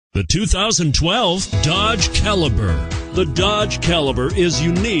The 2012 Dodge Caliber. The Dodge Caliber is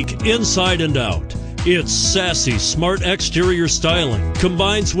unique inside and out. Its sassy, smart exterior styling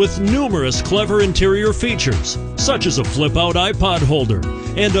combines with numerous clever interior features, such as a flip-out iPod holder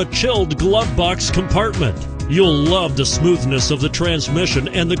and a chilled glove box compartment. You'll love the smoothness of the transmission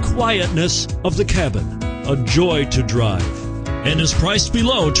and the quietness of the cabin. A joy to drive, and is priced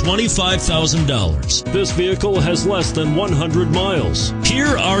below $25,000. This vehicle has less than 100 miles.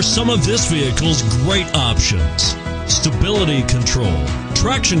 Here are some of this vehicle's great options: stability control,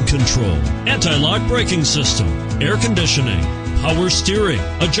 traction control, anti-lock braking system, air conditioning, power steering,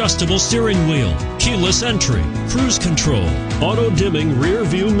 adjustable steering wheel, keyless entry, cruise control, auto-dimming rear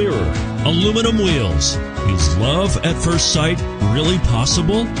view mirror, aluminum wheels. Is love at first sight really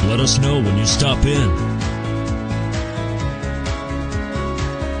possible? Let us know when you stop in.